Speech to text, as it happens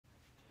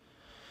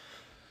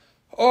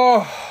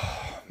Oh,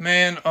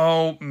 man.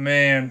 Oh,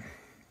 man.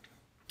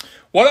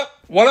 What up?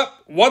 What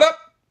up? What up?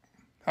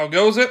 How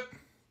goes it?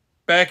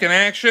 Back in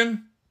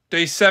action.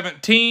 Day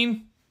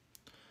 17.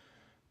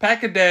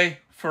 Pack a day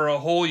for a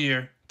whole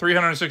year.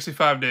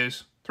 365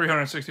 days.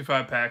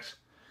 365 packs.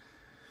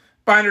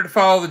 Binder to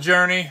follow the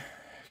journey.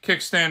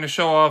 Kickstand to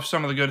show off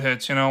some of the good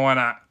hits. You know, why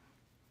not?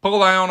 Pulled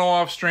Iono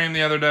off stream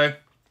the other day.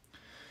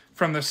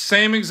 From the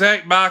same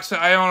exact box that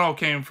Iono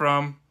came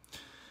from.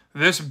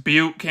 This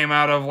Butte came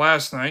out of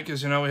last night.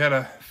 Because, you know, we had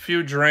a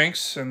few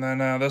drinks. And then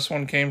this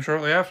one came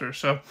shortly after.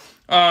 So,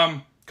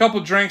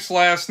 couple drinks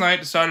last night.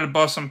 Decided to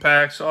bust some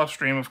packs off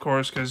stream, of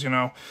course. Because, you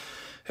know,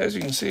 as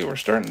you can see, we're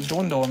starting to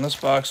dwindle in this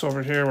box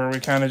over here. Where we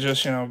kind of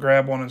just, you know,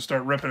 grab one and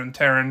start ripping and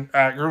tearing.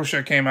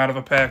 Grusha came out of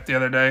a pack the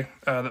other day.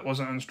 That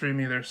wasn't on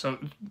stream either. So,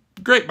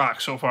 great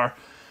box so far.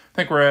 I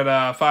think we're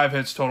at 5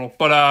 hits total.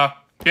 But,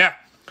 yeah.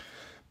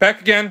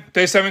 Back again,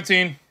 day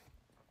 17.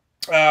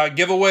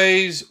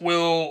 Giveaways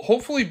will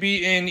hopefully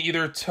be in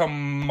either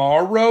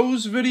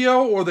tomorrow's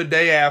video or the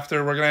day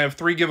after. We're going to have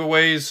 3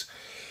 giveaways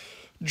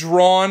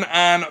drawn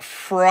on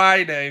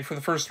Friday for the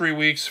first 3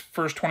 weeks,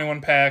 first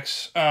 21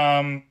 packs.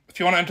 If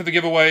you want to enter the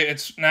giveaway,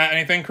 it's not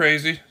anything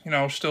crazy. You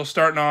know, still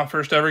starting off,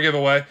 first ever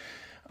giveaway.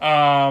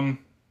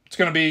 It's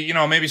going to be, you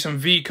know, maybe some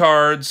V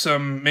cards,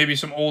 maybe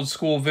some old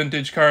school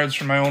vintage cards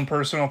from my own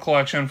personal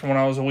collection from when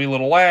I was a wee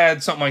little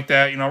lad, something like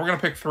that. You know, we're going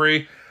to pick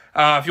 3.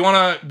 If you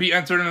want to be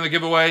entered into the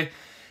giveaway,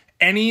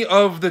 any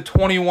of the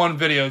 21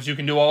 videos, you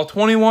can do all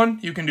 21,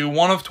 you can do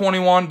one of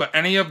 21, but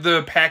any of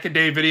the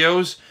pack-a-day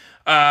videos,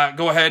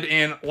 go ahead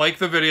and like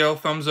the video,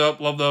 thumbs up,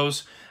 love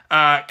those.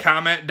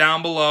 Comment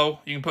down below,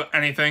 you can put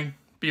anything,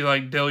 be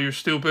like, Dill, you're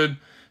stupid,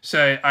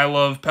 say, I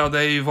love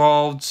Paldea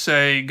Evolved,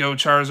 say, go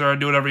Charizard,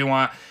 do whatever you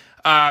want.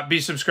 Be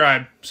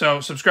subscribed. So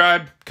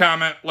subscribe,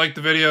 comment, like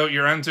the video,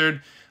 you're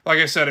entered. Like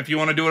I said, if you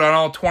want to do it on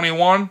all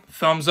 21,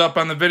 thumbs up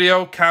on the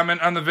video, comment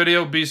on the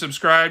video, be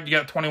subscribed. You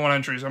got 21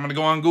 entries. I'm going to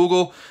go on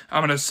Google.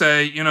 I'm going to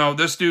say, you know,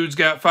 this dude's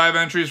got 5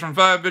 entries from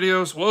 5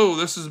 videos. Whoa,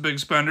 this is a big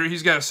spender.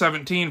 He's got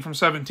 17 from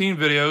 17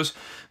 videos.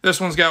 This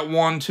one's got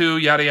 1, 2,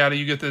 yada, yada.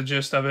 You get the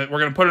gist of it. We're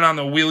going to put it on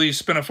the Wheelie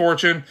Spin a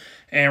Fortune,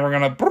 and we're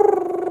going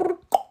to...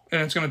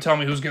 and it's going to tell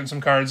me who's getting some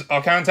cards.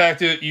 I'll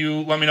contact it.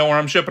 You let me know where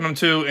I'm shipping them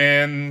to,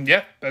 and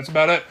yeah, that's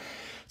about it.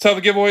 That's how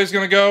the giveaway is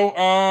going to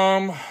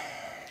go.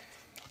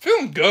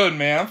 Feeling good,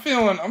 man.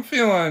 I'm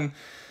feeling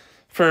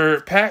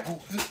for pack.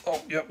 Oh,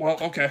 yeah, well,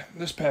 okay.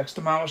 This pack's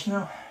demolished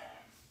now.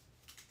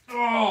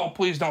 Oh,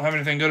 please don't have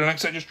anything good in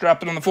it, I just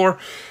dropped it on the floor.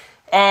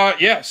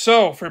 Yeah,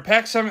 so for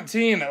pack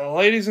 17,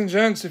 ladies and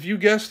gents, if you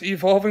guessed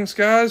Evolving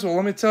Skies, well,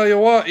 let me tell you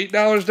what,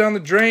 $8 down the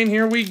drain,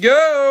 here we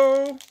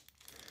go.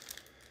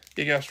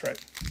 You guessed right.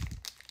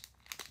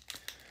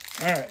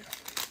 All right,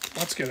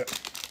 let's get it.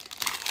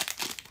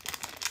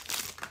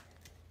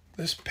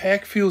 This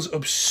pack feels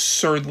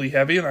absurdly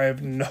heavy, and I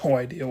have no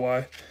idea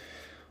why.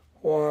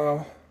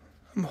 Wow.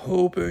 I'm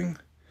hoping...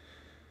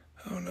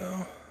 oh,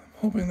 no. I'm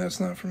hoping that's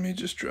not for me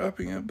just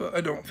dropping it, but I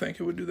don't think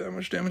it would do that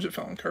much damage. It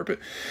fell on carpet.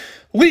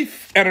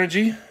 Leaf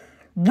Energy.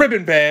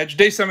 Ribbon Badge.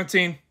 Day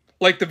 17.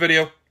 Like the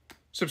video.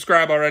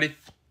 Subscribe already.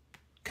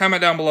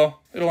 Comment down below.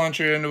 It'll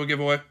enter you into a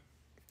giveaway.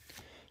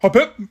 Hop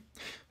up.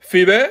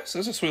 Phoebus.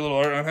 There's a sweet little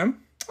art on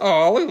him.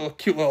 Oh, look at little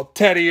cute little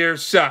teddy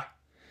ears.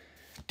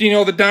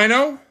 Dino the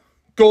Dino.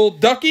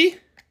 Gold Ducky,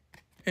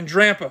 and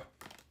Drampa.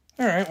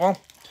 All right, well,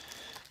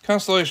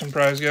 constellation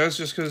prize, guys,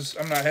 just because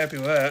I'm not happy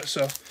with that.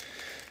 So,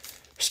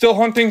 still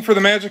hunting for the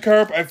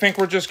Magikarp. I think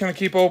we're just going to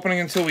keep opening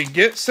until we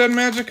get said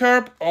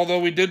Magikarp, although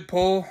we did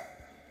pull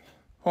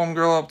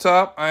Homegirl up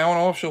top. I don't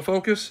know if she'll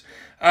focus.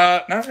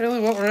 Not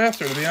really what we're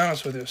after, to be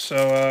honest with you.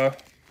 So,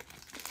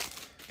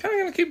 kind of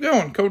going to keep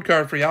going. Code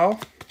card for y'all.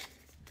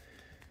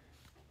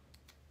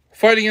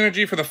 Fighting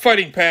Energy for the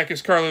fighting pack,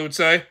 as Carly would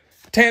say.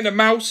 Tandem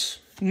Mouse,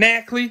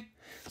 Knackley,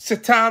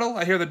 Citadel,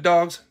 I hear the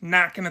dogs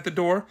knocking at the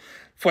door.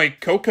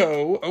 Fight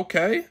Coco,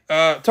 okay.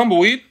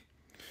 Tumbleweed,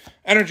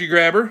 Energy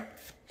Grabber,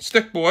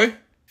 Stick Boy,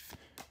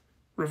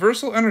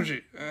 Reversal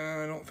Energy.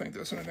 I don't think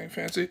that's anything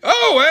fancy.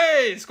 Oh,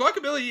 hey,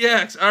 Squawkabilly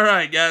EX. All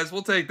right, guys,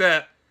 we'll take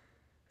that.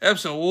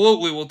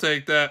 Absolutely, we'll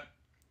take that.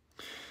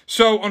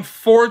 So,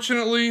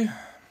 unfortunately, I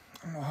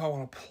don't know how I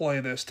want to play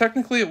this.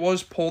 Technically, it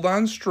was pulled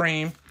on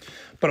stream,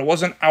 but it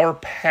wasn't our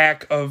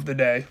pack of the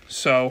day.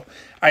 So,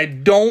 I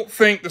don't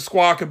think the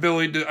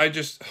Squawkabilly... I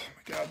just... oh,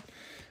 my God.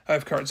 I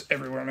have cards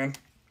everywhere, man.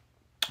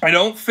 I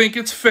don't think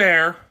it's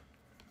fair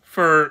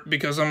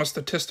because I'm a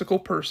statistical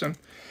person.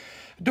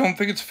 I don't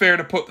think it's fair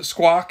to put the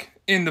Squawk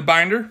in the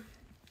binder.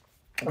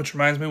 Which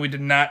reminds me, we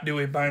did not do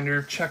a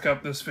binder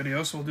checkup this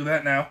video, so we'll do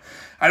that now.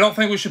 I don't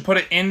think we should put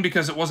it in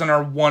because it wasn't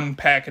our 1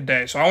 pack a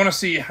day. So I want to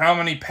see how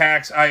many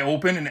packs I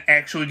open and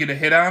actually get a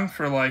hit on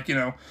for, like, you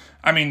know...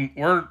 I mean,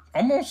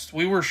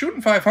 we were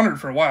shooting 500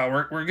 for a while.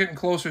 We're getting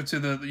closer to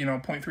the, you know,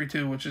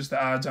 0.32, which is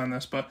the odds on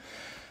this. But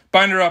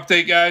binder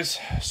update, guys.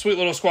 Sweet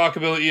little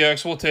Squawkabilly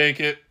EX. We'll take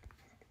it.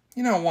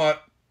 You know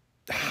what?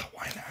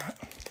 Why not?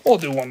 We'll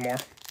do one more.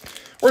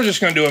 We're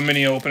just going to do a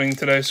mini opening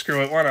today.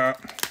 Screw it. Why not?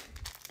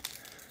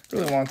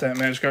 Really want that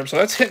Magikarp. So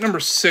that's hit number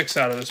 6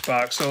 out of this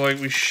box. So, like,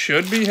 we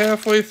should be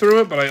halfway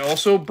through it, but I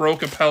also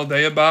broke a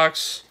Paldea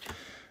box.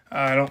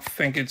 I don't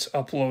think it's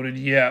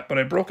uploaded yet, but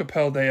I broke a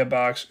Paldea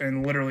box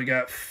and literally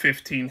got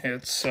 15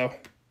 hits. So,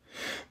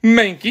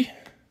 Mankey,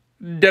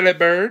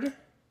 Delibird,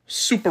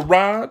 Super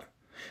Rod,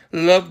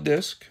 Love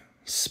Disc,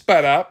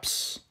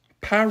 Spadops,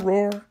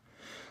 Pyroar,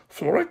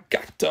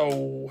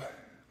 Florigato,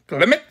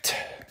 Glimmet,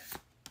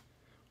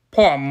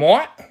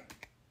 Pawmot,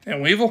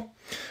 and Weevil.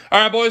 All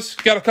right, boys,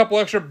 got a couple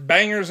extra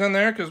bangers in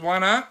there, because why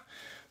not?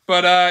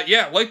 But,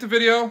 yeah, like the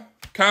video,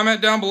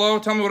 comment down below,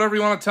 tell me whatever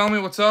you want to tell me,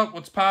 what's up,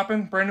 what's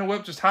popping, brand new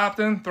whip just hopped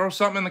in, throw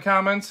something in the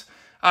comments.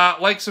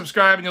 Like,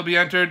 subscribe, and you'll be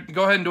entered.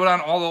 Go ahead and do it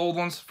on all the old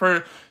ones.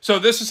 So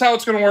this is how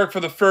it's going to work for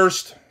the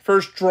first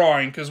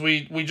drawing, because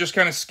we just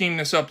kind of schemed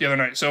this up the other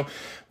night. So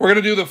we're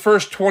going to do the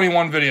first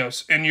 21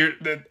 videos,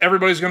 and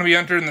everybody's going to be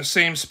entered in the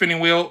same spinning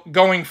wheel.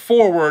 Going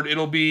forward,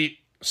 it'll be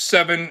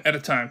 7 at a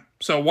time.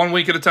 So 1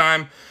 week at a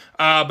time.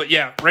 But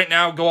yeah, right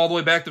now, go all the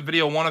way back to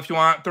video 1 if you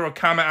want. Throw a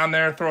comment on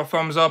there, throw a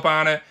thumbs up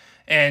on it,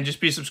 and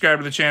just be subscribed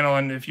to the channel.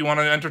 And if you want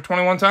to enter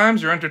 21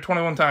 times, you're entered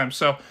 21 times.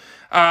 So,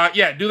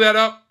 yeah, do that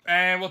up,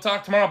 and we'll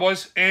talk tomorrow,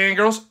 boys and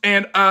girls.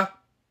 And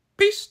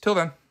peace. Till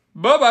then.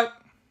 Bye-bye.